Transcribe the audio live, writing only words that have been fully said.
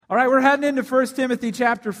All right, we're heading into 1 Timothy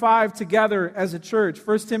chapter 5 together as a church.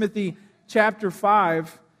 1 Timothy chapter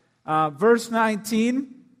 5, verse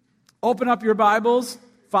 19. Open up your Bibles,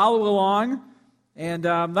 follow along, and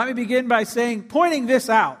let me begin by pointing this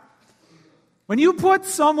out. When you put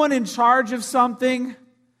someone in charge of something,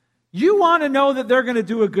 you want to know that they're going to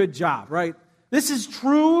do a good job, right? This is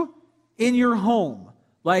true in your home.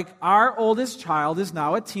 Like our oldest child is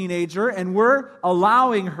now a teenager, and we're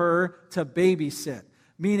allowing her to babysit.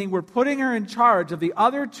 Meaning we're putting her in charge of the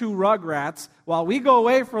other two rugrats while we go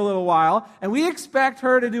away for a little while, and we expect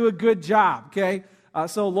her to do a good job, okay?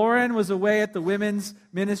 So Lauren was away at the women's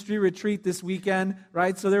ministry retreat this weekend,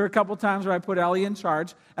 right? So there were a couple times where I put Ellie in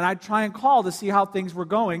charge, and I'd try and call to see how things were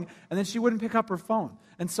going, and then she wouldn't pick up her phone.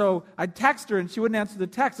 And so I'd text her, and she wouldn't answer the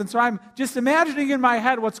text. And so I'm just imagining in my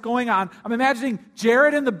head what's going on. I'm imagining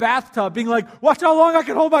Jared in the bathtub being like, watch how long I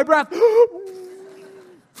can hold my breath.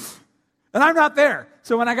 And I'm not there.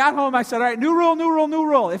 So when I got home, I said, all right, new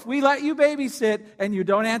rule. If we let you babysit and you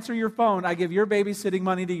don't answer your phone, I give your babysitting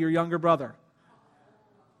money to your younger brother.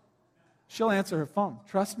 She'll answer her phone.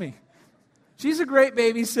 Trust me. She's a great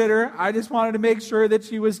babysitter. I just wanted to make sure that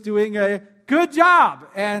she was doing a good job.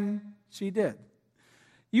 And she did.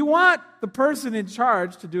 You want the person in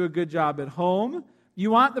charge to do a good job at home. You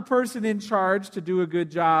want the person in charge to do a good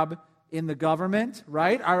job in the government,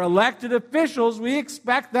 right? Our elected officials, we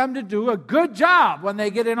expect them to do a good job when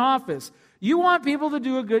they get in office. You want people to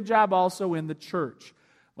do a good job also in the church.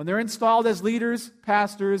 When they're installed as leaders,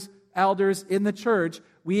 pastors, elders in the church,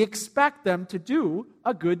 we expect them to do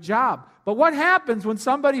a good job. But what happens when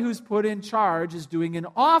somebody who's put in charge is doing an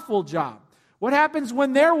awful job? What happens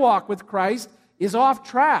when their walk with Christ is off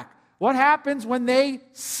track? What happens when they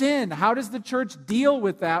sin? How does the church deal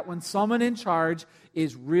with that when someone in charge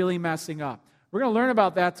is really messing up? We're going to learn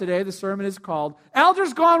about that today. The sermon is called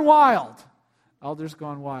Elders Gone Wild. Elders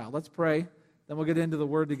Gone Wild. Let's pray, then we'll get into the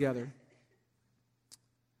Word together.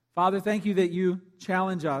 Father, thank you that you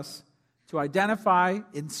challenge us to identify,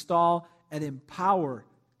 install, and empower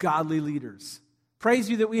godly leaders. Praise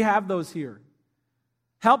you that we have those here.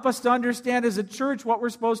 Help us to understand as a church what we're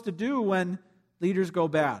supposed to do when leaders go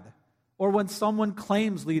bad, or when someone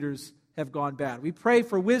claims leaders have gone bad. We pray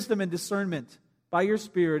for wisdom and discernment by your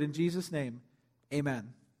Spirit. In Jesus' name,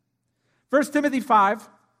 amen. 1 Timothy 5.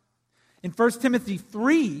 In 1 Timothy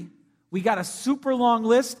 3, we got a super long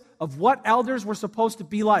list of what elders were supposed to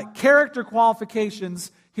be like. Character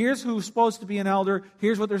qualifications. Here's who's supposed to be an elder.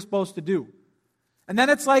 Here's what they're supposed to do. And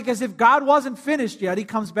then it's like as if God wasn't finished yet. He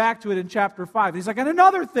comes back to it in chapter 5. He's like, and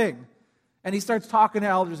another thing. And he starts talking to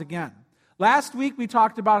elders again. Last week we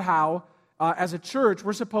talked about how, as a church,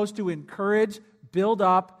 we're supposed to encourage, build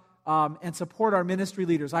up, and support our ministry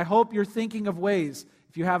leaders. I hope you're thinking of ways,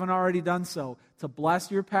 if you haven't already done so, to bless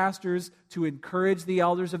your pastors, to encourage the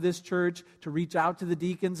elders of this church, to reach out to the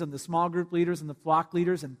deacons and the small group leaders and the flock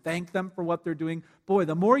leaders and thank them for what they're doing. Boy,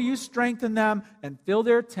 the more you strengthen them and fill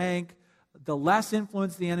their tank, the less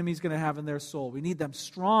influence the enemy's going to have in their soul. We need them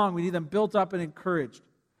strong. We need them built up and encouraged.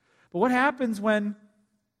 But what happens when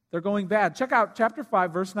they're going bad? Check out chapter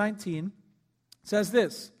 5, verse 19. It says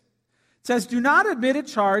this. It says, do not admit a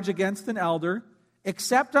charge against an elder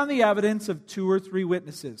except on the evidence of 2 or 3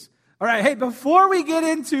 witnesses. All right, hey, before we get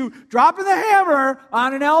into dropping the hammer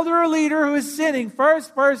on an elder or leader who is sinning,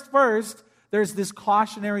 first, there's this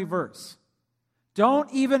cautionary verse.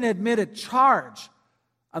 Don't even admit a charge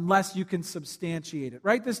unless you can substantiate it.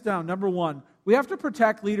 Write this down. Number 1, we have to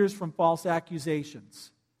protect leaders from false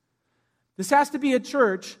accusations. This has to be a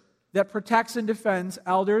church that protects and defends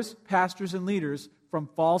elders, pastors, and leaders from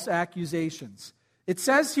false accusations. It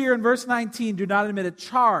says here in verse 19, do not admit a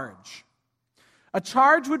charge. A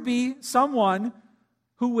charge would be someone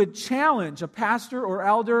who would challenge a pastor or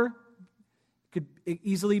elder, could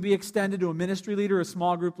easily be extended to a ministry leader, a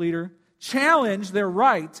small group leader, challenge their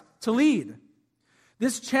right to lead.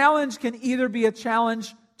 This challenge can either be a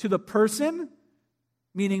challenge to the person,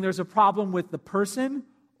 meaning there's a problem with the person,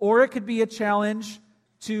 or it could be a challenge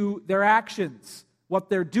to their actions, what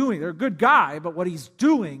they're doing. They're a good guy, but what he's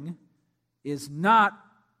doing is not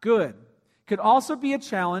good. It could also be a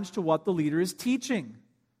challenge to what the leader is teaching.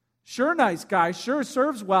 Sure, nice guy, sure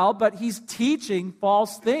serves well, but he's teaching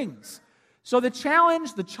false things. So the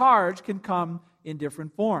charge can come in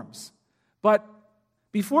different forms. But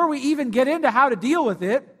before we even get into how to deal with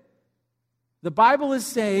it, the Bible is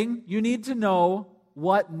saying you need to know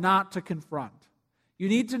what not to confront. You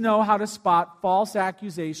need to know how to spot false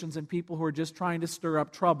accusations and people who are just trying to stir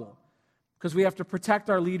up trouble, because we have to protect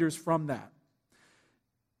our leaders from that.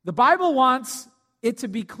 The Bible wants it to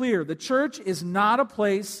be clear. The church is not a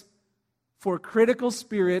place for critical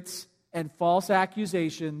spirits and false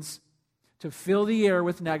accusations to fill the air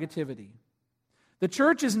with negativity. The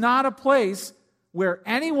church is not a place where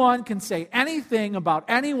anyone can say anything about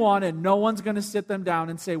anyone and no one's going to sit them down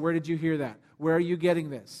and say, where did you hear that? Where are you getting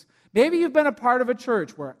this? Maybe you've been a part of a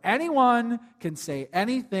church where anyone can say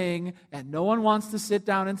anything and no one wants to sit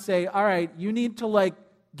down and say, all right, you need to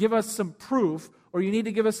give us some proof, or you need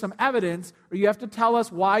to give us some evidence, or you have to tell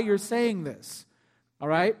us why you're saying this. All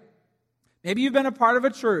right? Maybe you've been a part of a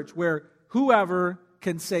church where whoever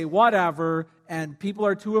can say whatever and people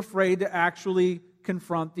are too afraid to actually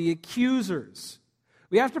confront the accusers.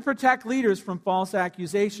 We have to protect leaders from false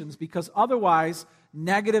accusations because otherwise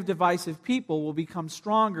negative, divisive people will become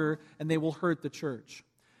stronger and they will hurt the church.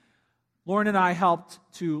 Lauren and I helped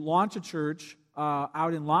to launch a church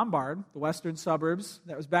out in Lombard, the western suburbs.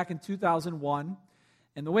 That was back in 2001.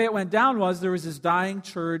 And the way it went down was there was this dying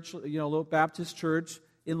church, a little Baptist church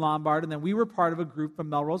in Lombard, and then we were part of a group from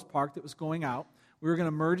Melrose Park that was going out. We were going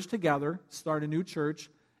to merge together, start a new church,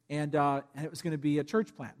 and it was going to be a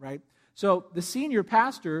church plant, right? So the senior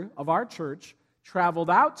pastor of our church traveled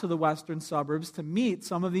out to the western suburbs to meet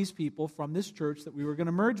some of these people from this church that we were going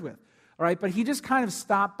to merge with. All right, but he just kind of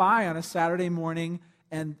stopped by on a Saturday morning,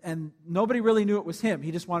 and nobody really knew it was him.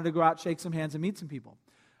 He just wanted to go out, shake some hands, and meet some people.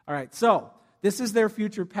 All right, so this is their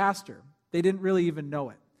future pastor. They didn't really even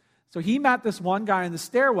know it. So he met this one guy in the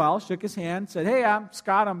stairwell, shook his hand, said, hey, I'm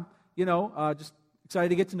Scott, I'm just excited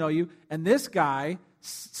to get to know you. And this guy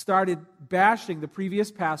started bashing the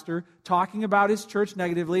previous pastor, talking about his church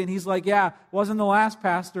negatively, and he's like, yeah, wasn't the last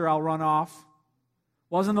pastor, I'll run off.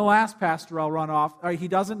 Wasn't the last pastor, I'll run off. All right, he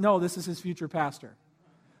doesn't know this is his future pastor.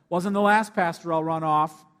 Wasn't the last pastor, I'll run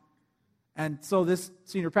off. And so this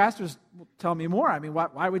senior pastor's tell me more. I mean,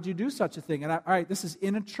 why would you do such a thing? And all right, this is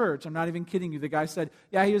in a church. I'm not even kidding you. The guy said,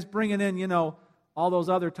 yeah, he was bringing in, all those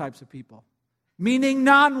other types of people, meaning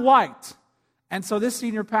non-white. And so this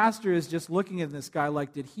senior pastor is just looking at this guy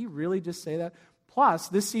like, did he really just say that? Plus,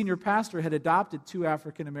 this senior pastor had adopted 2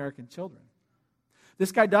 African-American children.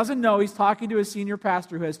 This guy doesn't know he's talking to a senior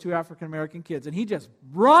pastor who has 2 African-American kids, and he just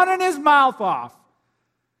running his mouth off.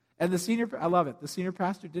 And I love it, the senior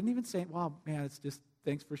pastor didn't even say, well, man, it's just,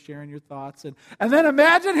 thanks for sharing your thoughts. And then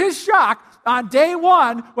imagine his shock on day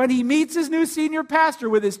 1 when he meets his new senior pastor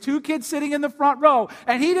with his 2 kids sitting in the front row,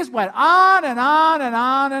 and he just went on and on and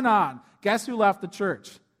on and on. Guess who left the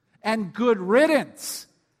church? And good riddance.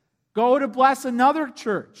 Go to bless another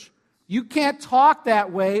church. You can't talk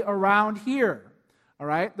that way around here. All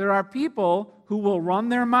right? There are people who will run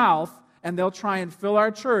their mouth and they'll try and fill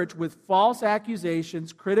our church with false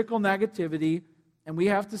accusations, critical negativity, and we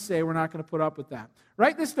have to say we're not going to put up with that.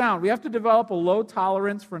 Write this down. We have to develop a low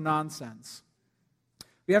tolerance for nonsense.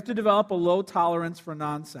 We have to develop a low tolerance for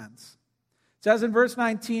nonsense. It says in verse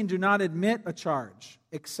 19, do not admit a charge,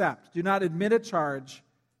 except. Do not admit a charge,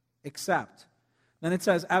 except. Then it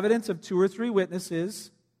says evidence of 2 or 3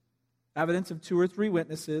 witnesses. Evidence of 2 or 3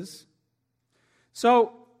 witnesses.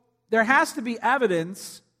 So there has to be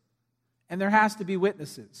evidence and there has to be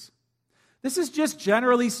witnesses. This is just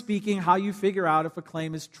generally speaking how you figure out if a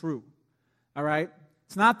claim is true. All right?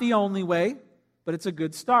 It's not the only way, but it's a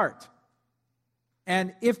good start.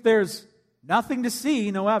 And if there's nothing to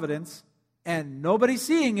see, no evidence, and nobody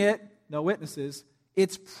seeing it, no witnesses,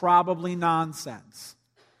 it's probably nonsense.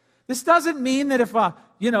 This doesn't mean that if a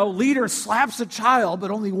leader slaps a child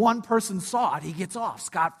but only one person saw it, he gets off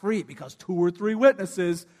scot-free because 2 or 3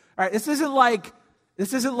 witnesses. All right, this isn't like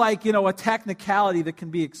a technicality that can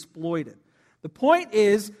be exploited. The point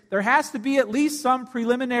is there has to be at least some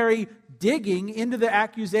preliminary digging into the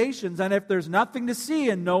accusations, and if there's nothing to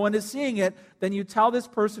see and no one is seeing it, then you tell this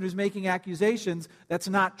person who's making accusations that's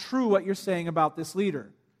not true what you're saying about this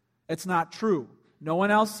leader. It's not true. No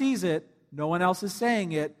one else sees it. No one else is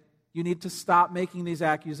saying it. You need to stop making these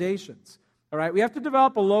accusations. All right? We have to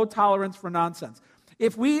develop a low tolerance for nonsense.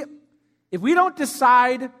 If we don't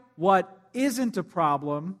decide what isn't a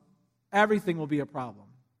problem, everything will be a problem.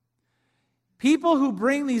 People who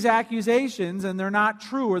bring these accusations and they're not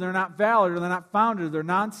true or they're not valid or they're not founded or they're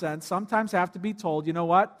nonsense sometimes have to be told, you know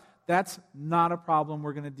what? That's not a problem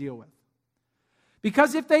we're going to deal with.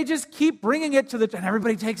 Because if they just keep bringing it and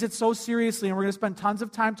everybody takes it so seriously and we're going to spend tons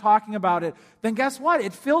of time talking about it, then guess what?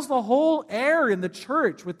 It fills the whole air in the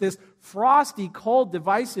church with this frosty, cold,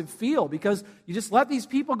 divisive feel because you just let these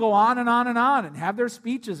people go on and on and on and have their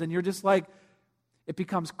speeches and you're just like, it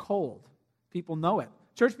becomes cold. People know it.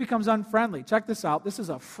 Church becomes unfriendly. Check this out. This is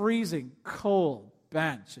a freezing, cold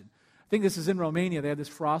bench. And I think this is in Romania. They had this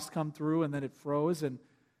frost come through and then it froze. And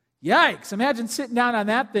yikes, imagine sitting down on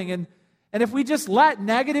that thing. And if we just let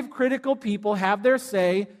negative, critical people have their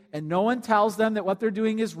say and no one tells them that what they're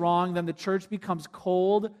doing is wrong, then the church becomes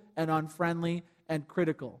cold and unfriendly and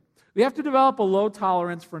critical. We have to develop a low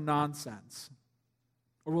tolerance for nonsense,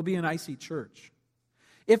 or we'll be an icy church.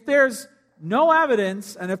 If there's no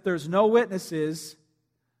evidence and if there's no witnesses,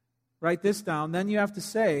 write this down, then you have to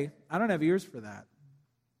say, I don't have ears for that.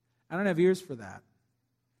 I don't have ears for that.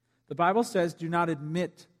 The Bible says, do not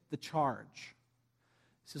admit the charge.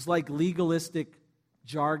 This is like legalistic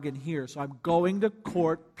jargon here. So I'm going to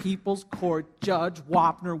court, people's court, Judge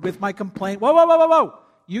Wapner, with my complaint. Whoa, whoa, whoa, whoa, whoa.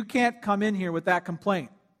 You can't come in here with that complaint.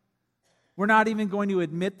 We're not even going to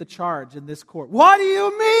admit the charge in this court. What do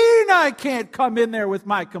you mean I can't come in there with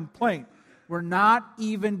my complaint? We're not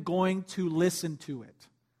even going to listen to it.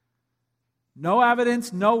 No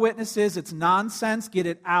evidence, no witnesses. It's nonsense. Get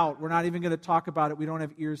it out. We're not even going to talk about it. We don't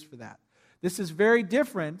have ears for that. This is very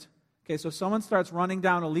different. Okay, so if someone starts running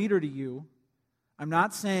down a leader to you, I'm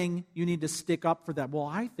not saying you need to stick up for them. Well,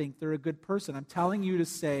 I think they're a good person. I'm telling you to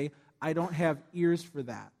say, I don't have ears for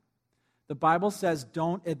that. The Bible says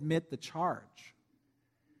don't admit the charge.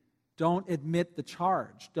 Don't admit the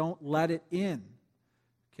charge. Don't let it in.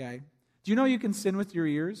 Okay? Do you know you can sin with your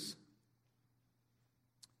ears?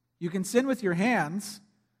 You can sin with your hands,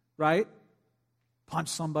 right? Punch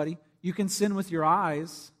somebody. You can sin with your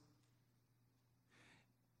eyes.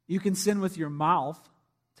 You can sin with your mouth,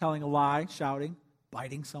 telling a lie, shouting,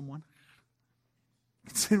 biting someone. You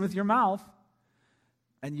can sin with your mouth,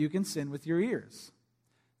 and you can sin with your ears.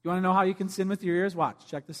 You want to know how you can sin with your ears? Watch,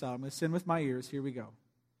 check this out. I'm going to sin with my ears. Here we go.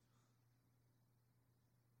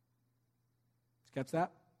 Catch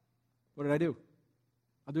that? What did I do?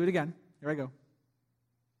 I'll do it again. Here I go.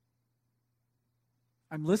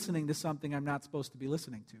 I'm listening to something I'm not supposed to be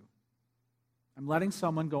listening to. I'm letting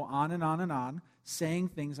someone go on and on and on, saying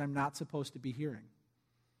things I'm not supposed to be hearing.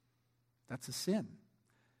 That's a sin.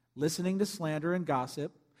 Listening to slander and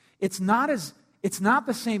gossip. It's not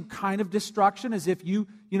the same kind of destruction as if you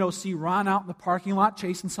see Ron out in the parking lot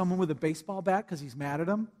chasing someone with a baseball bat because he's mad at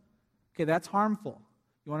him. Okay, that's harmful.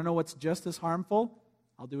 You want to know what's just as harmful?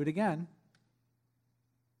 I'll do it again.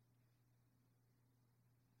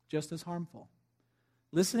 Just as harmful.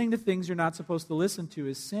 Listening to things you're not supposed to listen to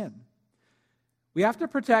is sin. We have to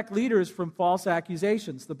protect leaders from false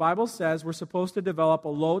accusations. The Bible says we're supposed to develop a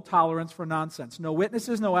low tolerance for nonsense. No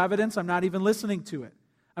witnesses, no evidence. I'm not even listening to it.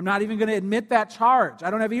 I'm not even going to admit that charge.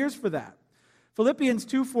 I don't have ears for that. Philippians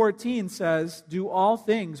 2:14 says, do all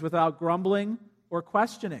things without grumbling or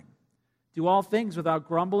questioning. Do all things without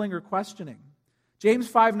grumbling or questioning.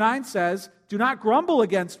 James 5:9 says, do not grumble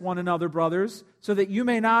against one another, brothers, so that you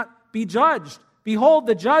may not be judged. Behold,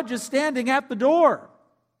 the judge is standing at the door.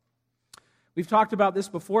 We've talked about this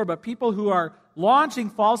before, but people who are launching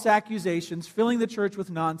false accusations, filling the church with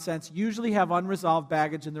nonsense, usually have unresolved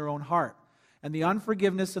baggage in their own heart. And the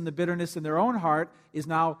unforgiveness and the bitterness in their own heart is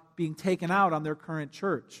now being taken out on their current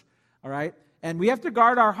church. All right? And we have to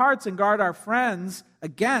guard our hearts and guard our friends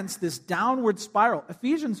against this downward spiral.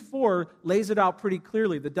 Ephesians 4 lays it out pretty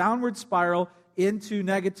clearly. The downward spiral into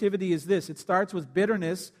negativity is this. It starts with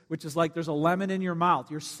bitterness, which is like there's a lemon in your mouth.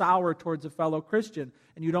 You're sour towards a fellow Christian,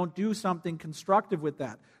 and you don't do something constructive with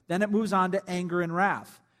that. Then it moves on to anger and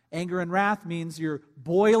wrath. Anger and wrath means you're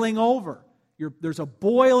boiling over. There's a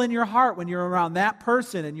boil in your heart when you're around that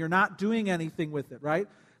person and you're not doing anything with it, right?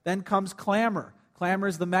 Then comes clamor. Clamor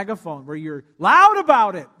is the megaphone where you're loud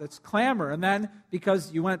about it. That's clamor. And then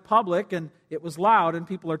because you went public and it was loud and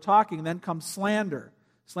people are talking, then comes slander.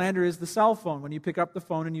 Slander is the cell phone, when you pick up the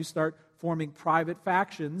phone and you start forming private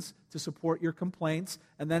factions to support your complaints.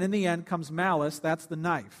 And then in the end comes malice. That's the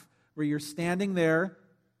knife, where you're standing there.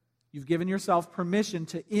 You've given yourself permission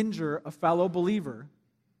to injure a fellow believer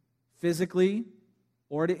physically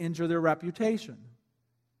or to injure their reputation.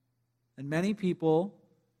 And many people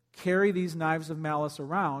carry these knives of malice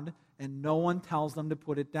around and no one tells them to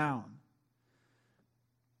put it down.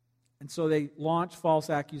 And so they launch false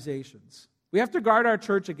accusations. We have to guard our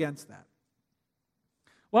church against that.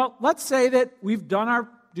 Well, let's say that we've done our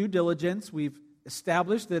due diligence. We've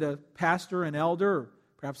established that a pastor, an elder, or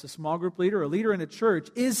perhaps a small group leader, a leader in a church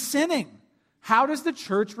is sinning. How does the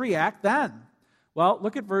church react then? Well,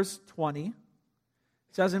 look at verse 20. It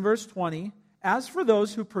says in verse 20, as for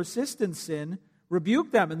those who persist in sin,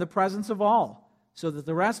 rebuke them in the presence of all, so that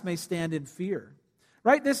the rest may stand in fear.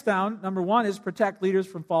 Write this down. Number one is protect leaders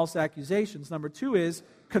from false accusations. Number two is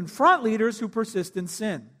confront leaders who persist in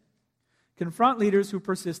sin. Confront leaders who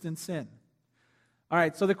persist in sin. All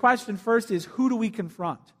right, so the question first is, who do we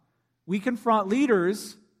confront? We confront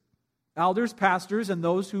leaders, elders, pastors, and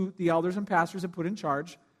those who the elders and pastors have put in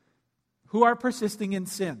charge, who are persisting in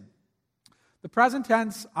sin. The present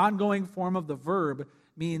tense ongoing form of the verb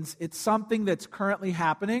means it's something that's currently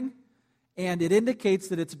happening, and it indicates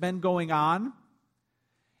that it's been going on.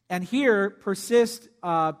 And here, persist,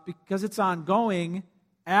 because it's ongoing,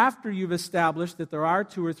 after you've established that there are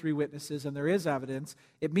 2 or 3 witnesses and there is evidence,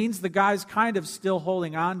 it means the guy's kind of still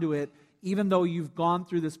holding on to it, even though you've gone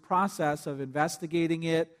through this process of investigating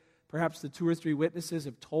it. Perhaps the 2 or 3 witnesses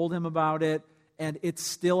have told him about it, and it's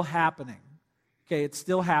still happening. Okay, it's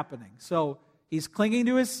still happening. So he's clinging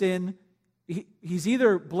to his sin. He's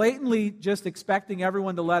either blatantly just expecting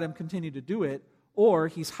everyone to let him continue to do it, or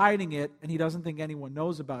he's hiding it and he doesn't think anyone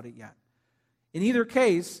knows about it yet. In either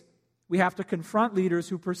case, we have to confront leaders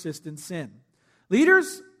who persist in sin.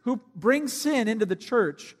 Leaders who bring sin into the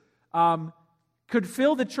church could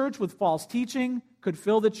fill the church with false teaching, could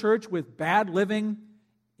fill the church with bad living.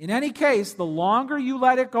 In any case, the longer you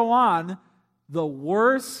let it go on, the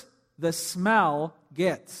worse the smell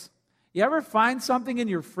gets. You ever find something in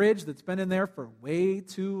your fridge that's been in there for way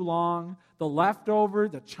too long?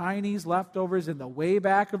 The Chinese leftovers in the way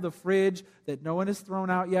back of the fridge that no one has thrown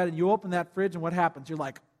out yet, and you open that fridge and what happens? You're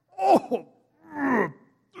like, oh!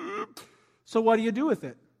 So what do you do with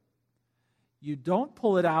it? You don't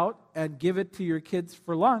pull it out and give it to your kids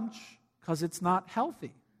for lunch because it's not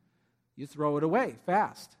healthy. You throw it away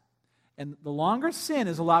fast. And the longer sin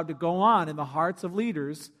is allowed to go on in the hearts of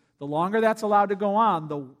leaders, the longer that's allowed to go on,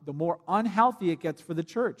 the more unhealthy it gets for the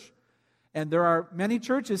church. And there are many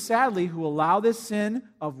churches, sadly, who allow this sin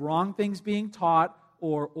of wrong things being taught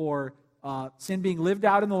or sin being lived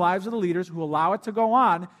out in the lives of the leaders, who allow it to go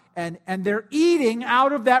on, and they're eating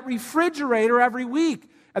out of that refrigerator every week.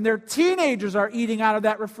 And their teenagers are eating out of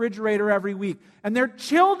that refrigerator every week. And their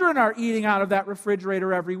children are eating out of that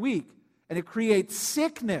refrigerator every week. And it creates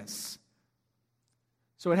sickness.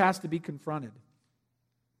 So it has to be confronted.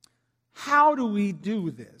 How do we do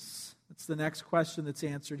this? That's the next question that's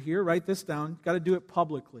answered here. Write this down. Got to do it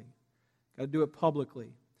publicly. Got to do it publicly.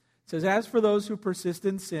 It says, as for those who persist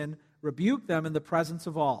in sin, rebuke them in the presence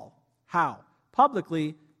of all. How?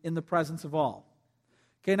 Publicly, in the presence of all.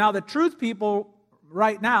 Okay, now the truth people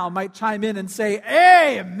right now might chime in and say,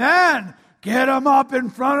 amen! Get them up in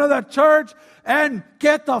front of the church and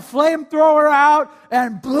get the flamethrower out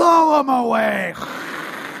and blow them away.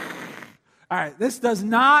 All right, this does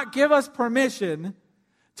not give us permission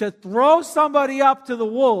to throw somebody up to the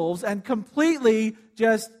wolves and completely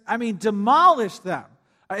demolish them.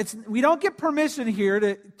 We don't get permission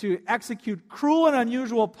here to execute cruel and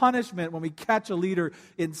unusual punishment when we catch a leader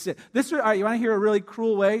in sin. You want to hear a really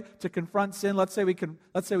cruel way to confront sin? Let's say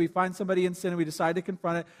we find somebody in sin and we decide to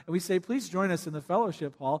confront it, and we say, please join us in the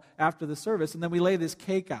fellowship hall after the service, and then we lay this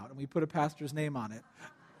cake out and we put a pastor's name on it.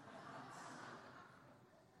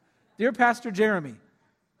 Dear Pastor Jeremy,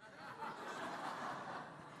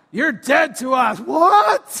 you're dead to us.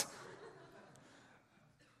 What?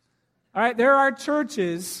 All right, there are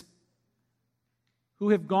churches who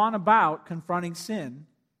have gone about confronting sin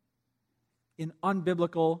in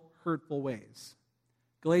unbiblical, hurtful ways.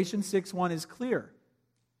 Galatians 6:1 is clear.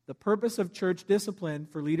 The purpose of church discipline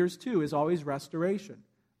for leaders too is always restoration.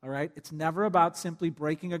 All right? It's never about simply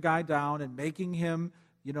breaking a guy down and making him,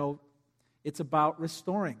 it's about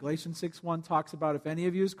restoring. Galatians 6:1 talks about if any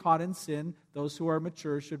of you is caught in sin, those who are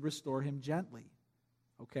mature should restore him gently.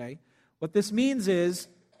 Okay? What this means is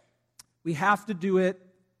we have to do it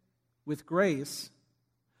with grace,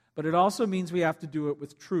 but it also means we have to do it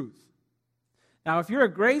with truth. Now, if you're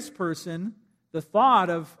a grace person, the thought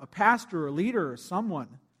of a pastor or leader or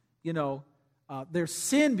someone, their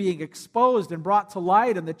sin being exposed and brought to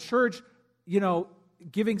light, and the church,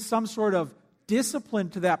 giving some sort of discipline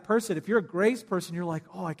to that person. If you're a grace person, you're like,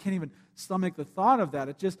 oh, I can't even stomach the thought of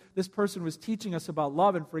that. This person was teaching us about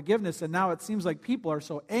love and forgiveness, and now it seems like people are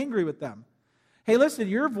so angry with them. Hey, listen,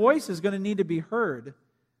 your voice is going to need to be heard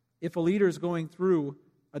if a leader is going through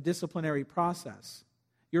a disciplinary process.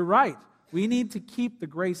 You're right. We need to keep the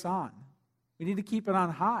grace on. We need to keep it on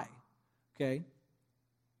high, okay?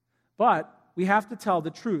 But we have to tell the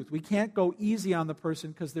truth. We can't go easy on the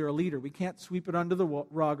person because they're a leader. We can't sweep it under the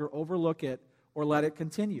rug or overlook it or let it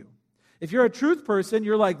continue. If you're a truth person,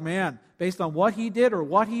 you're like, man, based on what he did or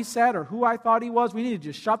what he said or who I thought he was, we need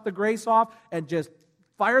to just shut the grace off and just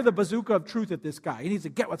fire the bazooka of truth at this guy. He needs to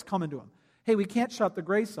get what's coming to him. Hey, we can't shut the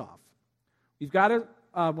grace off. We've got to,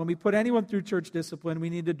 when we put anyone through church discipline,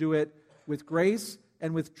 we need to do it with grace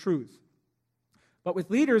and with truth. But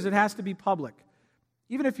with leaders, it has to be public.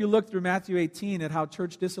 Even if you look through Matthew 18 at how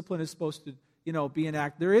church discipline is supposed to, be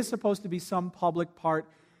enacted, there is supposed to be some public part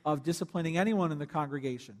of disciplining anyone in the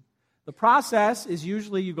congregation. The process is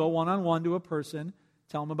usually you go one-on-one to a person,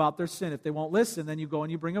 tell them about their sin. If they won't listen, then you go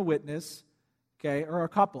and you bring a witness, okay, or a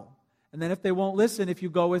couple. And then if they won't listen, if you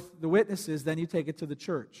go with the witnesses, then you take it to the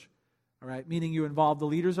church. All right? Meaning you involve the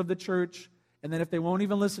leaders of the church. And then if they won't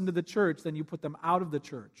even listen to the church, then you put them out of the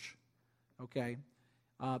church. Okay?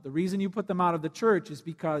 The reason you put them out of the church is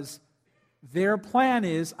because their plan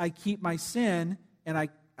is, I keep my sin and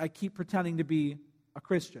I keep pretending to be a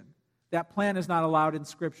Christian. That plan is not allowed in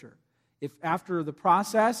Scripture. If after the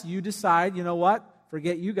process you decide, you know what,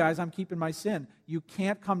 forget you guys, I'm keeping my sin, you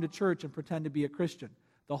can't come to church and pretend to be a Christian.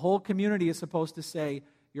 The whole community is supposed to say,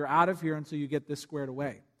 you're out of here until you get this squared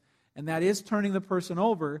away. And that is turning the person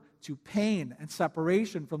over to pain and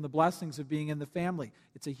separation from the blessings of being in the family.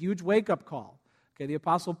 It's a huge wake-up call. Okay, the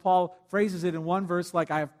Apostle Paul phrases it in one verse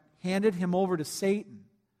like, I have handed him over to Satan.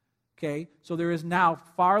 Okay, so there is now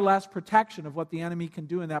far less protection of what the enemy can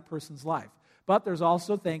do in that person's life. But there's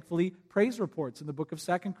also, thankfully, praise reports in the book of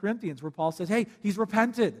 2 Corinthians where Paul says, hey, he's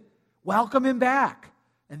repented. Welcome him back.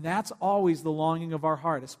 And that's always the longing of our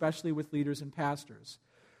heart, especially with leaders and pastors.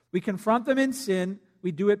 We confront them in sin.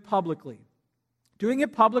 We do it publicly. Doing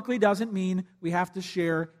it publicly doesn't mean we have to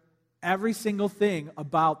share every single thing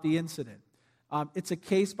about the incident. It's a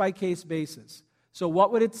case-by-case basis. So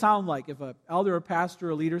what would it sound like if an elder, a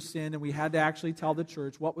pastor, a leader sinned and we had to actually tell the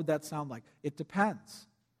church? What would that sound like? It depends.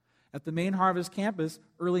 At the main Harvest campus,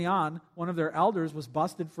 early on, one of their elders was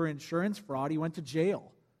busted for insurance fraud. He went to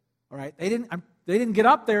jail. All right? They didn't get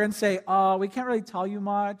up there and say, we can't really tell you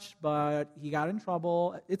much, but he got in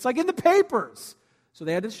trouble. It's like in the papers. So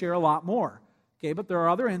they had to share a lot more. Okay, but there are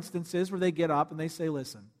other instances where they get up and they say,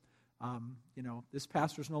 listen, this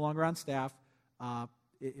pastor's no longer on staff.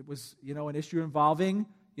 It was, an issue involving,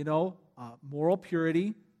 moral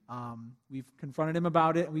purity. We've confronted him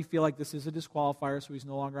about it, and we feel like this is a disqualifier, so he's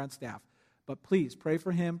no longer on staff. But please, pray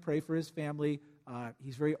for him, pray for his family.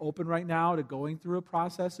 He's very open right now to going through a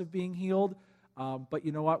process of being healed. But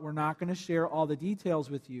you know what? We're not going to share all the details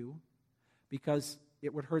with you because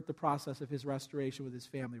it would hurt the process of his restoration with his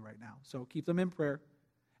family right now. So keep them in prayer.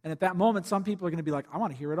 And at that moment, some people are going to be like, I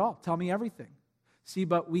want to hear it all. Tell me everything. See,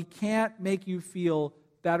 but we can't make you feel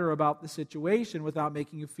better about the situation without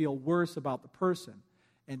making you feel worse about the person.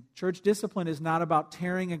 And church discipline is not about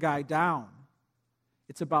tearing a guy down.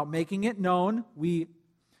 It's about making it known. The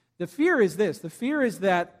fear is this. The fear is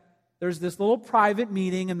that there's this little private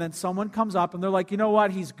meeting and then someone comes up and they're like, you know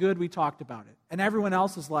what, he's good, we talked about it. And everyone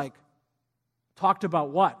else is like, talked about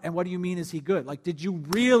what? And what do you mean is he good? Like, did you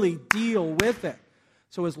really deal with it?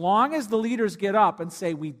 So as long as the leaders get up and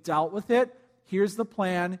say, we dealt with it, here's the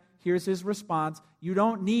plan, here's his response, you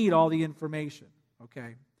don't need all the information,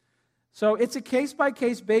 okay? So it's a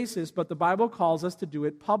case-by-case basis, but the Bible calls us to do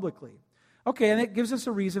it publicly. Okay, and it gives us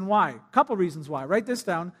a reason why. A couple reasons why. Write this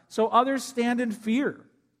down. So others stand in fear.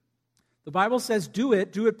 The Bible says do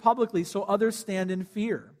it publicly so others stand in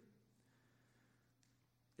fear.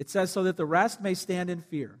 It says so that the rest may stand in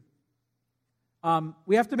fear.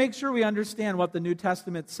 We have to make sure we understand what the New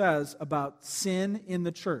Testament says about sin in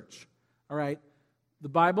the church. All right? The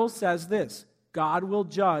Bible says this: God will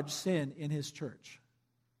judge sin in His church.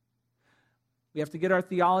 We have to get our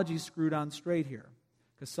theology screwed on straight here.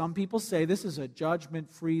 Because some people say this is a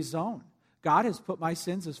judgment-free zone. God has put my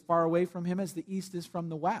sins as far away from Him as the east is from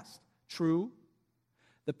the west. True.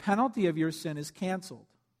 The penalty of your sin is canceled.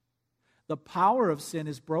 The power of sin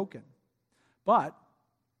is broken. But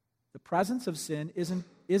the presence of sin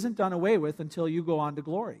isn't done away with until you go on to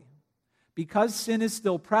glory. Because sin is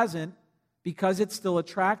still present, because it's still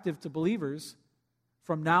attractive to believers,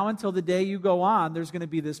 from now until the day you go on, there's going to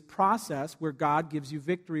be this process where God gives you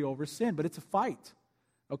victory over sin. But it's a fight,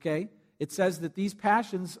 okay? It says that these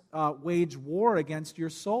passions wage war against your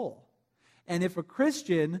soul. And if a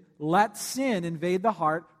Christian lets sin invade the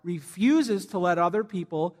heart, refuses to let other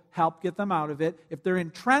people help get them out of it, if they're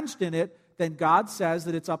entrenched in it, then God says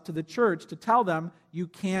that it's up to the church to tell them you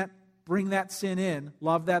can't bring that sin in,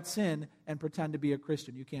 love that sin, and pretend to be a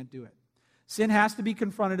Christian. You can't do it. Sin has to be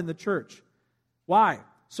confronted in the church. Why?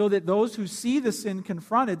 So that those who see the sin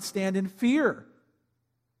confronted stand in fear.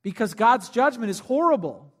 Because God's judgment is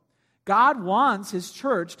horrible. God wants His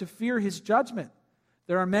church to fear His judgment.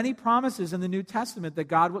 There are many promises in the New Testament that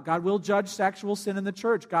God will judge sexual sin in the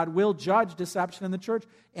church. God will judge deception in the church.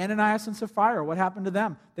 Ananias and Sapphira, what happened to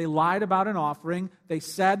them? They lied about an offering. They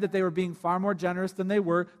said that they were being far more generous than they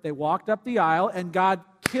were. They walked up the aisle, and God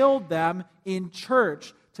killed them in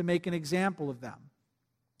church to make an example of them.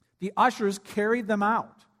 The ushers carried them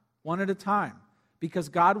out one at a time because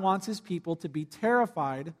God wants His people to be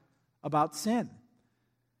terrified about sin.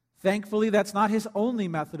 Thankfully, that's not His only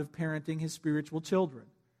method of parenting His spiritual children.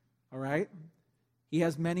 All right? He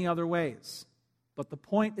has many other ways. But the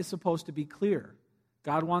point is supposed to be clear.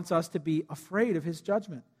 God wants us to be afraid of His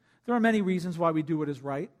judgment. There are many reasons why we do what is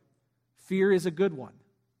right. Fear is a good one.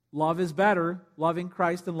 Love is better, loving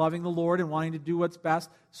Christ and loving the Lord and wanting to do what's best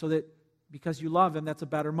so that because you love Him, that's a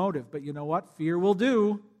better motive. But you know what? Fear will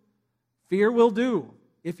do. Fear will do.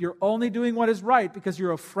 If you're only doing what is right because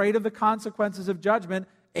you're afraid of the consequences of judgment,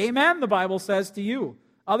 amen, the Bible says to you.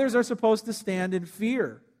 Others are supposed to stand in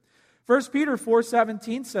fear. 1 Peter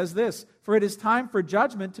 4:17 says this, "For it is time for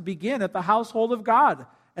judgment to begin at the household of God.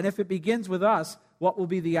 And if it begins with us, what will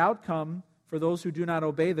be the outcome for those who do not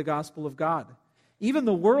obey the gospel of God?" Even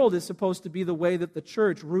the world is supposed to be the way that the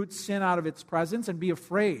church roots sin out of its presence and be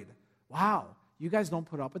afraid. Wow, you guys don't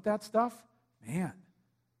put up with that stuff? Man,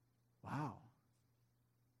 wow.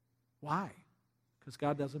 Why? Because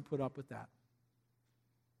God doesn't put up with that.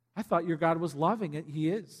 I thought your God was loving it. He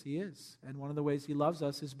is. He is. And one of the ways He loves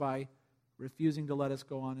us is by refusing to let us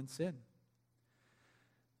go on in sin.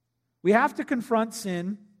 We have to confront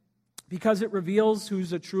sin because it reveals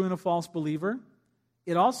who's a true and a false believer.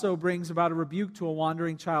 It also brings about a rebuke to a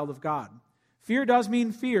wandering child of God. Fear does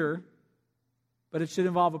mean fear, but it should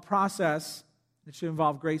involve a process. It should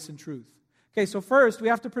involve grace and truth. Okay, so first, we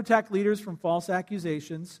have to protect leaders from false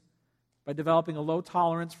accusations by developing a low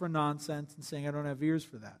tolerance for nonsense and saying, I don't have ears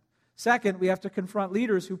for that. Second, we have to confront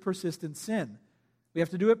leaders who persist in sin. We have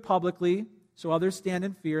to do it publicly so others stand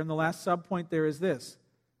in fear. And the last subpoint there is this,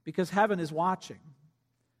 because heaven is watching.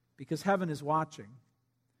 Because heaven is watching.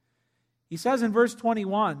 He says in verse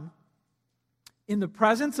 21, in the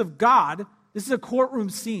presence of God, this is a courtroom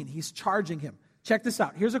scene. He's charging him. Check this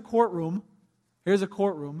out. Here's a courtroom. Here's a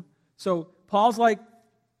courtroom. So Paul's like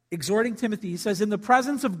exhorting Timothy. He says, in the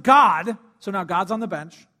presence of God, so now God's on the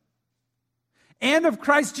bench, and of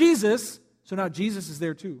Christ Jesus, so now Jesus is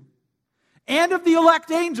there too, and of the elect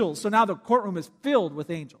angels, so now the courtroom is filled with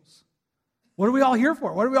angels. What are we all here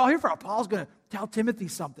for? What are we all here for? Paul's going to tell Timothy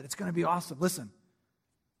something. It's going to be awesome. Listen.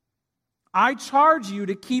 I charge you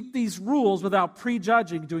to keep these rules without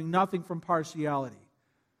prejudging, doing nothing from partiality.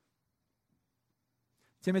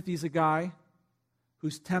 Timothy's a guy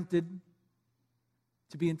who's tempted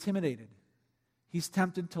to be intimidated. He's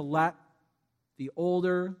tempted to let the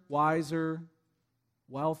older, wiser,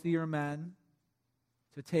 wealthier men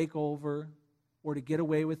to take over or to get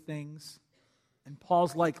away with things. And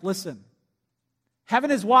Paul's like, listen, heaven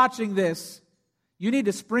is watching this. You need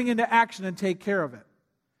to spring into action and take care of it.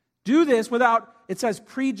 Do this without, it says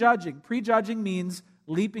prejudging. Prejudging means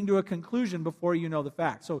leaping to a conclusion before you know the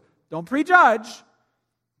facts. So don't prejudge,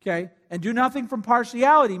 okay? And do nothing from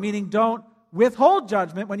partiality, meaning don't withhold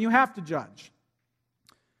judgment when you have to judge.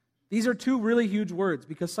 These are two really huge words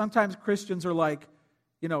because sometimes Christians are like,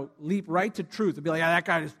 leap right to truth and be like, yeah, that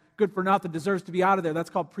guy is good for nothing, deserves to be out of there.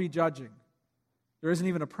 That's called prejudging. There isn't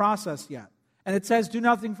even a process yet. And it says do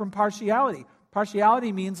nothing from partiality.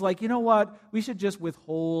 Partiality means like, you know what, we should just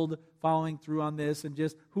withhold following through on this and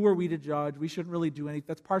just, who are we to judge? We shouldn't really do anything.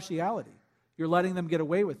 That's partiality. You're letting them get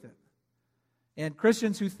away with it. And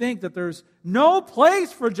Christians who think that there's no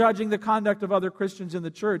place for judging the conduct of other Christians in the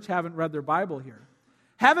church haven't read their Bible here.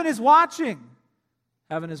 Heaven is watching.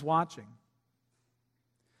 Heaven is watching.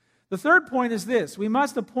 The third point is this. We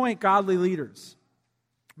must appoint godly leaders.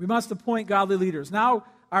 We must appoint godly leaders. Now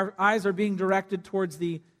our eyes are being directed towards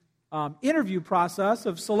the interview process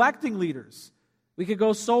of selecting leaders. We could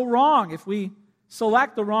go so wrong if we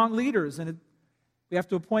select the wrong leaders, and we have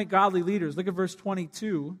to appoint godly leaders. Look at verse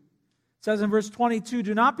 22. It says in verse 22,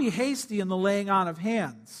 do not be hasty in the laying on of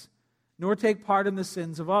hands, nor take part in the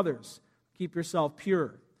sins of others. Keep yourself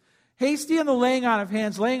pure. Hasty in the laying on of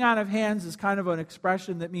hands. Laying on of hands is kind of an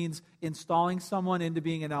expression that means installing someone into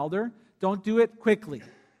being an elder. Don't do it quickly.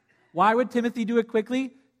 Why would Timothy do it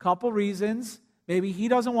quickly? Couple reasons. Maybe he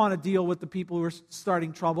doesn't want to deal with the people who are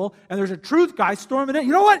starting trouble, and there's a truth guy storming in.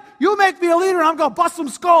 You know what? You make me a leader, and I'm going to bust some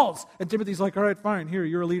skulls. And Timothy's like, all right, fine, here,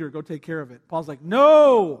 you're a leader. Go take care of it. Paul's like,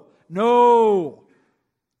 no.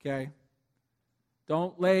 Okay?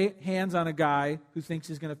 Don't lay hands on a guy who thinks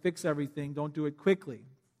he's going to fix everything. Don't do it quickly.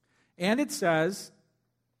 And it says,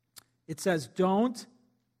 don't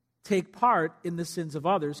take part in the sins of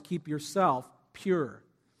others. Keep yourself pure.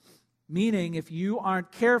 Meaning, if you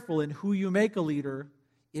aren't careful in who you make a leader,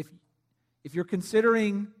 if you're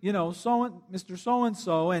considering, Mr.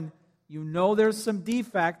 So-and-so, and you know there's some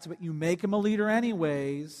defects, but you make him a leader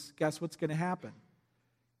anyways, guess what's going to happen?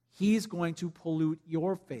 He's going to pollute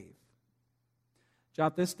your faith.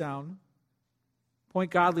 Jot this down.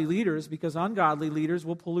 Appoint godly leaders because ungodly leaders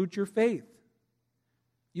will pollute your faith.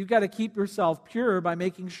 You've got to keep yourself pure by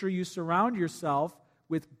making sure you surround yourself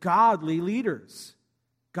with godly leaders.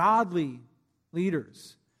 Godly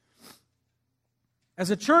leaders.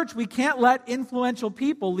 As a church, we can't let influential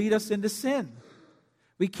people lead us into sin.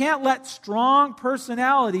 We can't let strong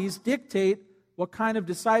personalities dictate what kind of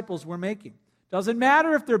disciples we're making. Doesn't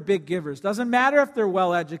matter if they're big givers. Doesn't matter if they're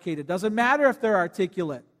well-educated. Doesn't matter if they're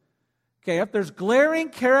articulate. Okay, if there's glaring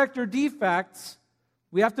character defects,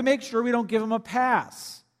 we have to make sure we don't give them a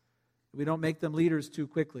pass. We don't make them leaders too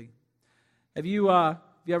quickly. Have you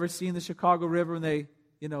ever seen the Chicago River when they,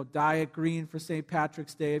 dye it green for St.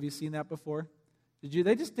 Patrick's Day? Have you seen that before?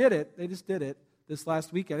 They just did it. They just did it this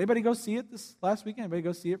last weekend. Anybody go see it this last weekend? Anybody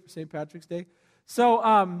go see it for St. Patrick's Day?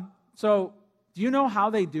 So do you know how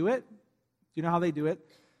they do it? Do you know how they do it?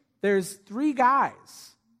 There's three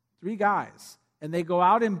guys, and they go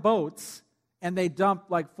out in boats, and they dump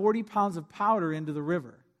like 40 pounds of powder into the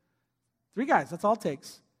river. 3 guys, that's all it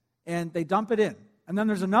takes. And they dump it in. And then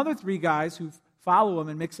there's another 3 guys who follow them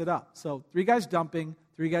and mix it up. So 3 guys dumping,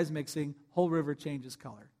 3 guys mixing, whole river changes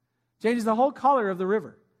color. Changes the whole color of the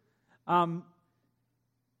river.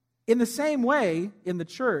 In the same way, in the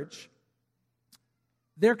church,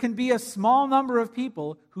 there can be a small number of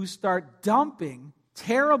people who start dumping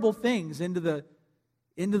terrible things into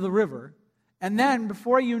the river, and then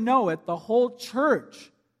before you know it, the whole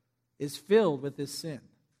church is filled with this sin.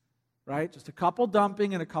 Right? Just a couple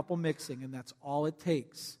dumping and a couple mixing, and that's all it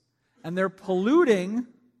takes. And they're polluting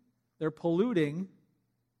the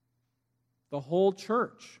whole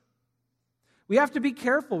church. We have to be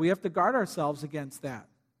careful. We have to guard ourselves against that.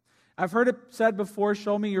 I've heard it said before,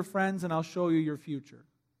 show me your friends and I'll show you your future.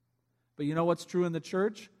 But you know what's true in the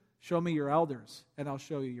church? Show me your elders and I'll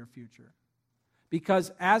show you your future.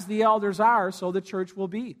 Because as the elders are, so the church will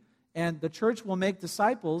be. And the church will make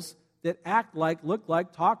disciples that act like, look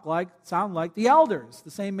like, talk like, sound like the elders. The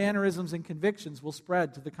same mannerisms and convictions will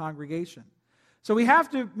spread to the congregation. So we have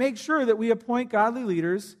to make sure that we appoint godly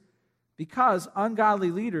leaders, because ungodly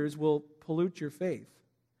leaders will pollute your faith.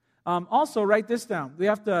 Also, write this down. We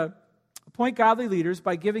have to appoint godly leaders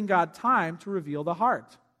by giving God time to reveal the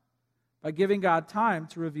heart. By giving God time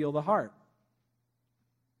to reveal the heart.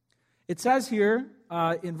 It says here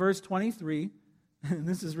in verse 23, and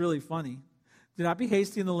this is really funny, do not be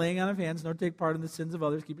hasty in the laying on of hands, nor take part in the sins of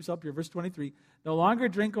others. Keep yourself pure. Verse 23, no longer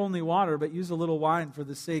drink only water, but use a little wine for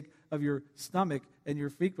the sake of your stomach and your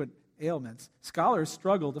frequent ailments. Scholars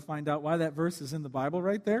struggle to find out why that verse is in the Bible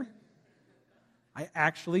right there. I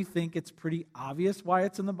actually think it's pretty obvious why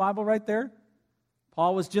it's in the Bible right there.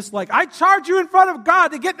 Paul was just like, I charge you in front of God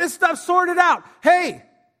to get this stuff sorted out. Hey,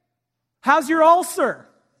 how's your ulcer?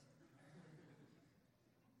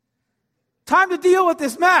 Time to deal with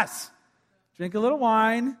this mess. Drink a little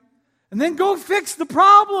wine, and then go fix the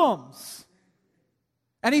problems.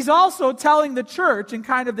 And he's also telling the church in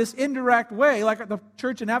kind of this indirect way, like the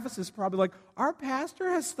church in Ephesus probably like, our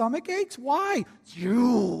pastor has stomach aches? Why? It's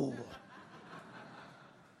you.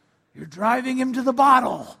 You're driving him to the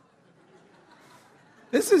bottle.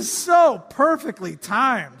 This is so perfectly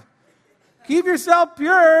timed. Keep yourself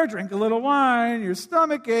pure, drink a little wine, your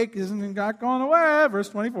stomach ache isn't not going away. Verse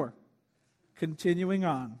 24. Continuing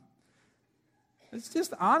on. It's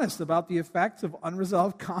just honest about the effects of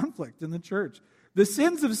unresolved conflict in the church. The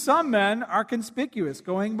sins of some men are conspicuous,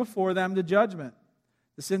 going before them to judgment.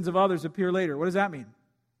 The sins of others appear later. What does that mean?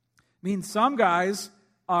 It means some guys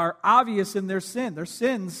are obvious in their sin. Their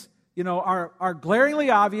sins, are glaringly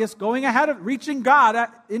obvious, going ahead of, reaching God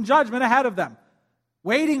in judgment ahead of them,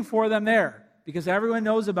 waiting for them there, because everyone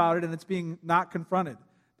knows about it and it's being not confronted.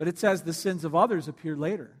 But it says the sins of others appear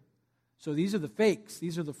later. So these are the fakes.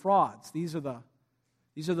 These are the frauds. These are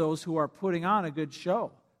those who are putting on a good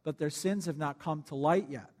show, but their sins have not come to light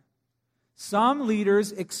yet. Some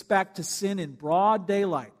leaders expect to sin in broad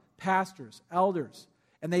daylight, pastors, elders,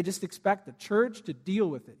 and they just expect the church to deal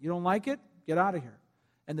with it. You don't like it? Get out of here.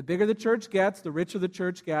 And the bigger the church gets, the richer the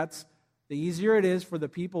church gets, the easier it is for the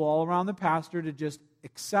people all around the pastor to just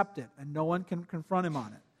accept it, and no one can confront him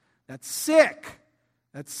on it. That's sick.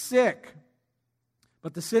 That's sick.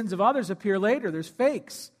 But the sins of others appear later. There's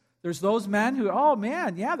fakes. There's those men who, oh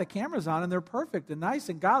man, yeah, the camera's on and they're perfect and nice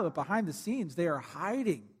and godly, but behind the scenes they are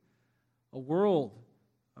hiding a world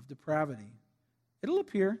of depravity. It'll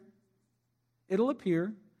appear. It'll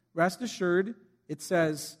appear. Rest assured, it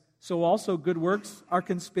says, so also good works are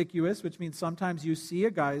conspicuous, which means sometimes you see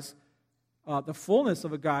a guy's, the fullness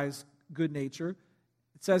of a guy's good nature.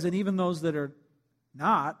 It says, and even those that are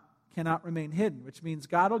not cannot remain hidden, which means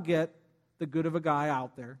God will get the good of a guy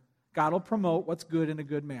out there. God will promote what's good in a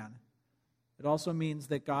good man. It also means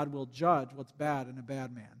that God will judge what's bad in a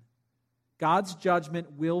bad man. God's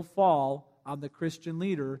judgment will fall on the Christian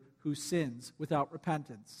leader who sins without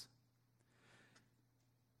repentance.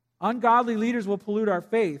 Ungodly leaders will pollute our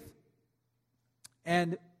faith.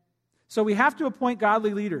 And so we have to appoint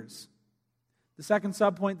godly leaders. The second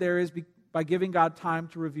subpoint there is by giving God time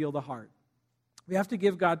to reveal the heart. We have to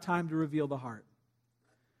give God time to reveal the heart.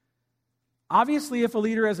 Obviously, if a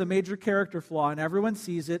leader has a major character flaw and everyone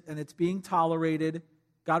sees it and it's being tolerated,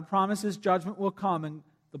 God promises judgment will come, and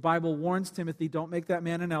the Bible warns Timothy, don't make that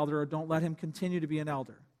man an elder or don't let him continue to be an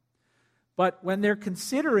elder. But when they're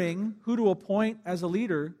considering who to appoint as a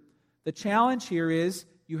leader, the challenge here is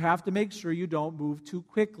you have to make sure you don't move too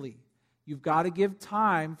quickly. You've got to give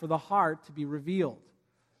time for the heart to be revealed.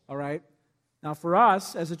 All right? Now, for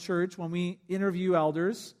us as a church, when we interview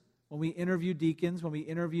elders, when we interview deacons, when we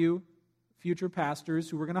interview future pastors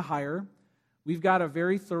who we're going to hire, we've got a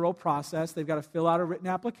very thorough process. They've got to fill out a written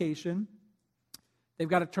application. They've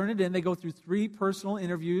got to turn it in. They go through 3 personal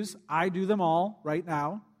interviews. I do them all right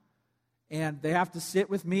now. And they have to sit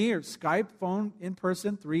with me or Skype, phone, in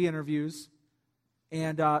person, 3 interviews.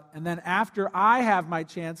 And then after I have my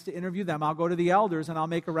chance to interview them, I'll go to the elders and I'll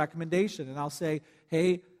make a recommendation. And I'll say,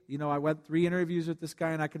 hey, I went 3 interviews with this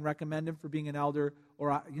guy and I can recommend him for being an elder, or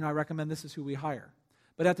I recommend this is who we hire.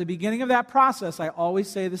 But at the beginning of that process, I always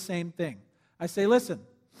say the same thing. I say, listen,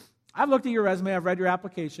 I've looked at your resume, I've read your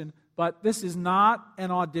application, but this is not an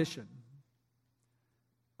audition.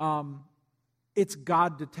 It's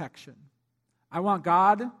God detection. I want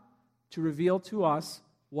God to reveal to us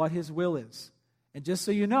what His will is. And just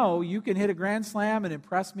so you know, you can hit a grand slam and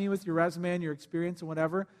impress me with your resume and your experience and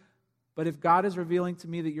whatever, but if God is revealing to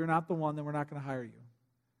me that you're not the one, then we're not going to hire you.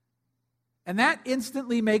 And that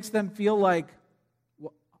instantly makes them feel like,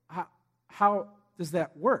 well, how does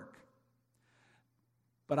that work?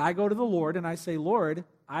 But I go to the Lord and I say, Lord,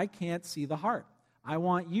 I can't see the heart. I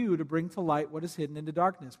want you to bring to light what is hidden into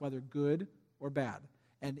darkness, whether good or bad.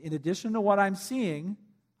 And in addition to what I'm seeing,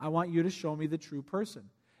 I want you to show me the true person.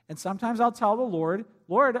 And sometimes I'll tell the Lord,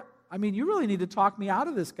 you really need to talk me out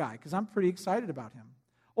of this guy because I'm pretty excited about him.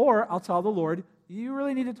 Or I'll tell the Lord, you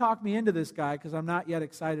really need to talk me into this guy because I'm not yet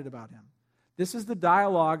excited about him. This is the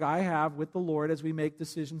dialogue I have with the Lord as we make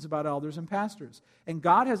decisions about elders and pastors. And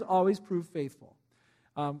God has always proved faithful.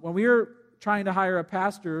 When we were trying to hire a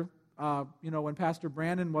pastor, when Pastor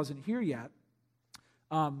Brandon wasn't here yet,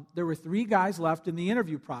 there were 3 guys left in the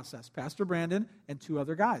interview process, Pastor Brandon and 2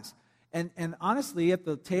 other guys. And honestly, at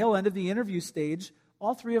the tail end of the interview stage,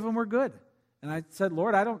 all 3 of them were good. And I said,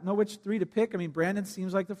 Lord, I don't know which 3 to pick. Brandon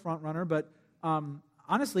seems like the front runner, but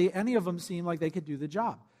honestly, any of them seemed like they could do the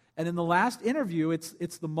job. And in the last interview,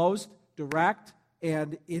 it's the most direct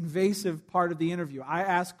and invasive part of the interview. I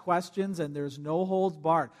ask questions, and there's no holds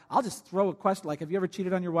barred. I'll just throw a question, like, have you ever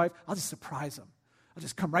cheated on your wife? I'll just surprise them. I'll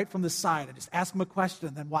just come right from the side and just ask them a question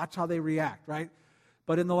and then watch how they react, right?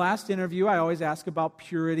 But in the last interview, I always ask about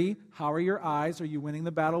purity. How are your eyes? Are you winning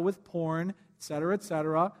the battle with porn, et cetera, et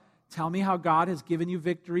cetera? Tell me how God has given you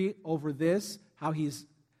victory over this,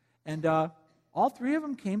 And all 3 of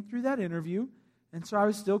them came through that interview, and so I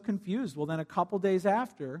was still confused. Well, then a couple days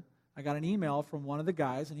after, I got an email from one of the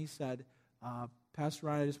guys, and he said, Pastor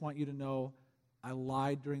Ryan, I just want you to know I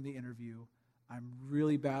lied during the interview. I'm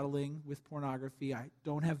really battling with pornography. I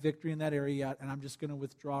don't have victory in that area yet, and I'm just going to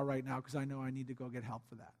withdraw right now because I know I need to go get help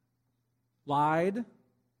for that. Lied,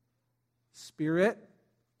 spirit,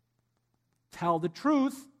 tell the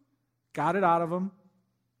truth, got it out of him,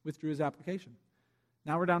 withdrew his application.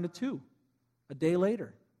 Now we're down to 2. A day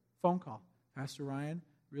later, phone call. Pastor Ryan,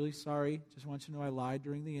 really sorry. Just want you to know I lied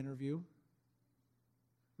during the interview.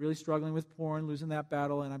 Really struggling with porn, losing that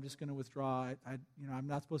battle, and I'm just going to withdraw. I'm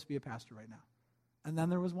not supposed to be a pastor right now. And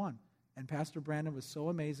then there was one. And Pastor Brandon was so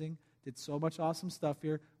amazing, did so much awesome stuff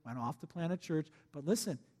here, went off to plant a church. But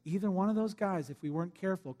listen, either one of those guys, if we weren't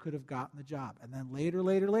careful, could have gotten the job. And then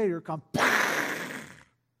later, come,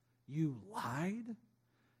 you lied?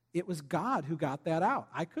 It was God who got that out.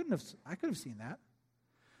 I could have seen that.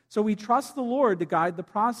 So we trust the Lord to guide the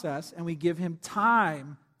process, and we give Him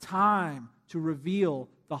time to reveal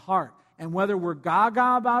the heart. And whether we're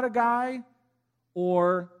gaga about a guy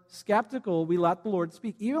or skeptical, we let the Lord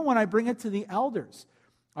speak. Even when I bring it to the elders,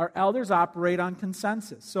 our elders operate on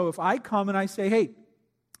consensus. So if I come and I say, hey,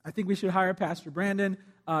 I think we should hire Pastor Brandon,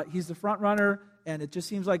 he's the front runner, and it just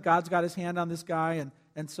seems like God's got His hand on this guy,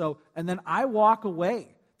 and then I walk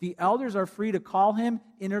away. The elders are free to call him,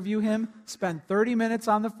 interview him, spend 30 minutes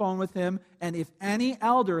on the phone with him, and if any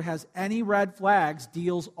elder has any red flags,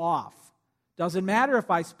 deals off. Doesn't matter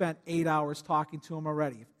if I spent 8 hours talking to him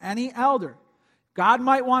already. If any elder, God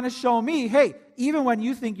might want to show me, hey, even when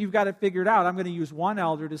you think you've got it figured out, I'm going to use one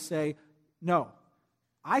elder to say, no,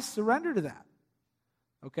 I surrender to that.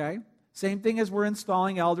 Okay? Same thing as we're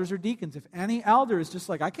installing elders or deacons. If any elder is just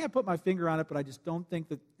like, I can't put my finger on it, but I just don't think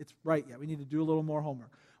that it's right yet. We need to do a little more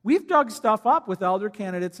homework. We've dug stuff up with elder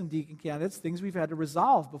candidates and deacon candidates, things we've had to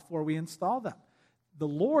resolve before we install them. The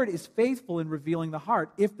Lord is faithful in revealing the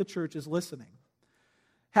heart if the church is listening.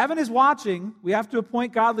 Heaven is watching. We have to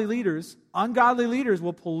appoint godly leaders. Ungodly leaders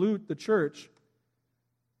will pollute the church.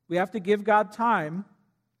 We have to give God time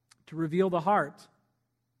to reveal the heart,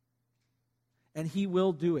 and He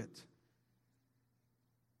will do it.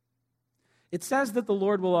 It says that the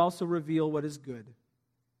Lord will also reveal what is good.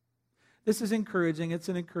 This is encouraging. It's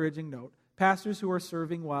an encouraging note. Pastors who are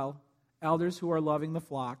serving well, elders who are loving the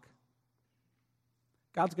flock,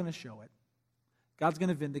 God's going to show it. God's going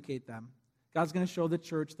to vindicate them. God's going to show the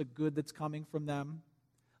church the good that's coming from them.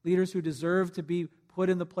 Leaders who deserve to be put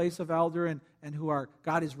in the place of elder and who are,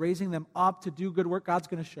 God is raising them up to do good work, God's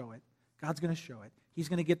going to show it. God's going to show it. He's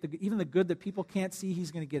going to get even the good that people can't see,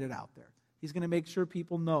 He's going to get it out there. He's going to make sure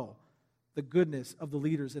people know the goodness of the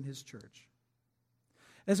leaders in His church.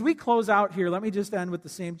 As we close out here, let me just end with the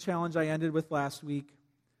same challenge I ended with last week.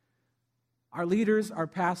 Our leaders, our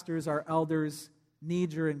pastors, our elders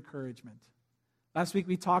need your encouragement. Last week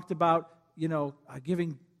we talked about,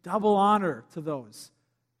 giving double honor to those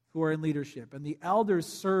who are in leadership. And the elders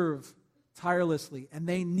serve tirelessly, and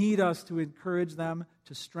they need us to encourage them,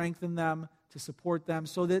 to strengthen them, to support them,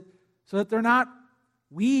 so that they're not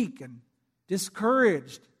weak and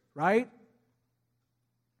discouraged, right?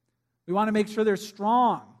 We want to make sure they're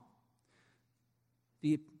strong.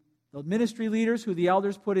 The ministry leaders who the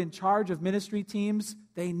elders put in charge of ministry teams,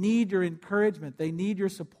 they need your encouragement. They need your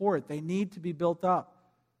support. They need to be built up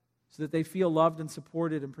so that they feel loved and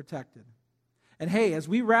supported and protected. And hey, as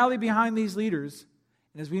we rally behind these leaders,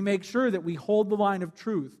 and as we make sure that we hold the line of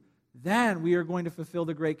truth, then we are going to fulfill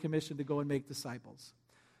the Great Commission to go and make disciples.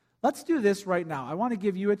 Let's do this right now. I want to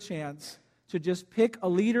give you a chance to just pick a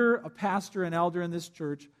leader, a pastor, an elder in this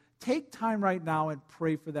church. Take time right now and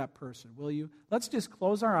pray for that person, will you? Let's just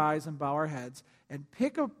close our eyes and bow our heads and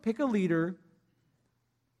pick a leader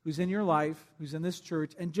who's in your life, who's in this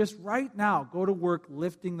church, and just right now go to work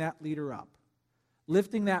lifting that leader up,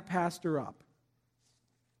 lifting that pastor up.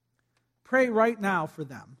 Pray right now for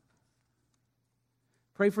them.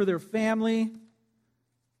 Pray for their family.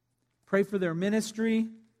 Pray for their ministry.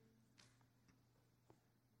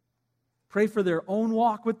 Pray for their own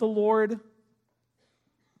walk with the Lord.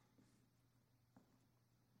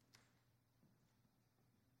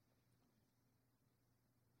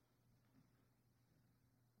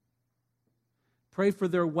 Pray for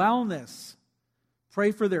their wellness.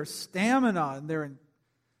 Pray for their stamina and their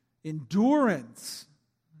endurance.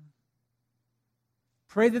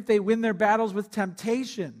 Pray that they win their battles with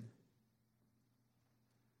temptation.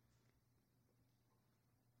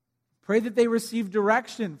 Pray that they receive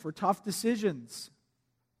direction for tough decisions.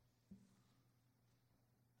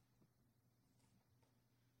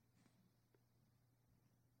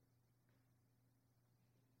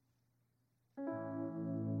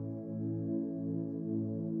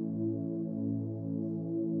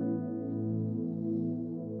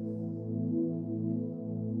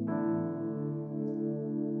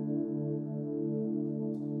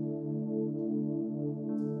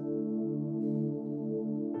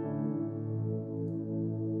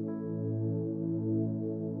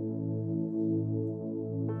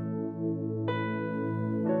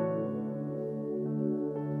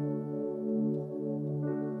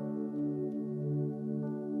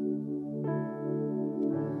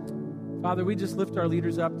 Father, we just lift our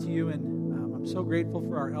leaders up to you, and I'm so grateful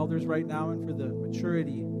for our elders right now and for the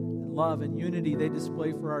maturity and love and unity they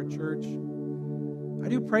display for our church. I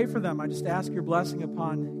do pray for them. I just ask your blessing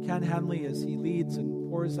upon Ken Henley as he leads and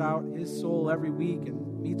pours out his soul every week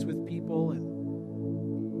and meets with people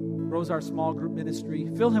and grows our small group ministry.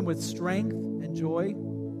 Fill him with strength and joy.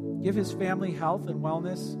 Give his family health and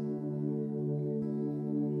wellness.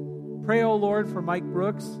 Pray, O Lord, for Mike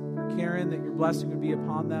Brooks, for Karen, that your blessing would be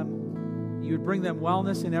upon them. You would bring them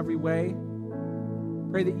wellness in every way.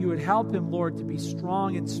 Pray that you would help him, Lord, to be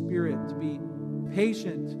strong in spirit, to be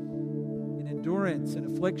patient in endurance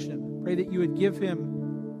and affliction. Pray that you would give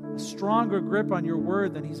him a stronger grip on your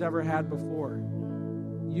word than he's ever had before.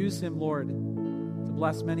 Use him, Lord, to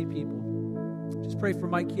bless many people. Just pray for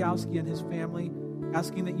Mike Kiowski and his family,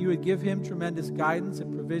 asking that you would give him tremendous guidance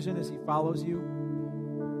and provision as he follows you.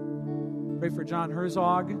 Pray for John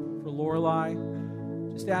Herzog, for Lorelei.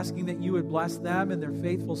 Just asking that you would bless them in their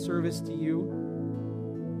faithful service to you.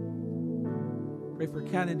 Pray for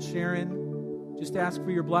Ken and Sharon. Just ask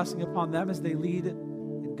for your blessing upon them as they lead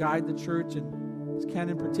and guide the church. And as Ken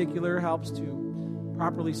in particular helps to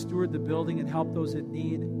properly steward the building and help those in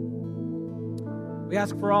need. We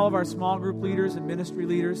ask for all of our small group leaders and ministry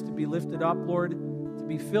leaders to be lifted up, Lord, to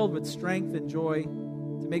be filled with strength and joy,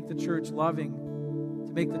 to make the church loving,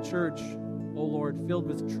 to make the church, oh Lord, filled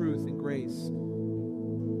with truth and grace.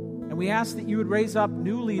 And we ask that you would raise up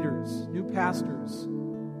new leaders, new pastors.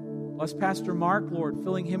 Bless Pastor Mark, Lord,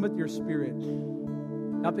 filling him with your Spirit,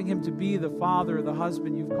 helping him to be the father, the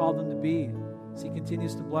husband you've called him to be, as he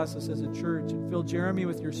continues to bless us as a church. And fill Jeremy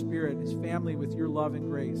with your Spirit, his family with your love and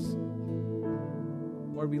grace.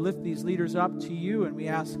 Lord, we lift these leaders up to you, and we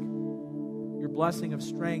ask your blessing of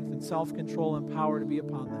strength and self-control and power to be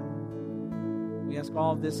upon them. We ask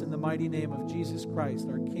all of this in the mighty name of Jesus Christ,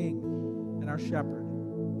 our King and our Shepherd.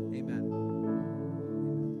 Amen.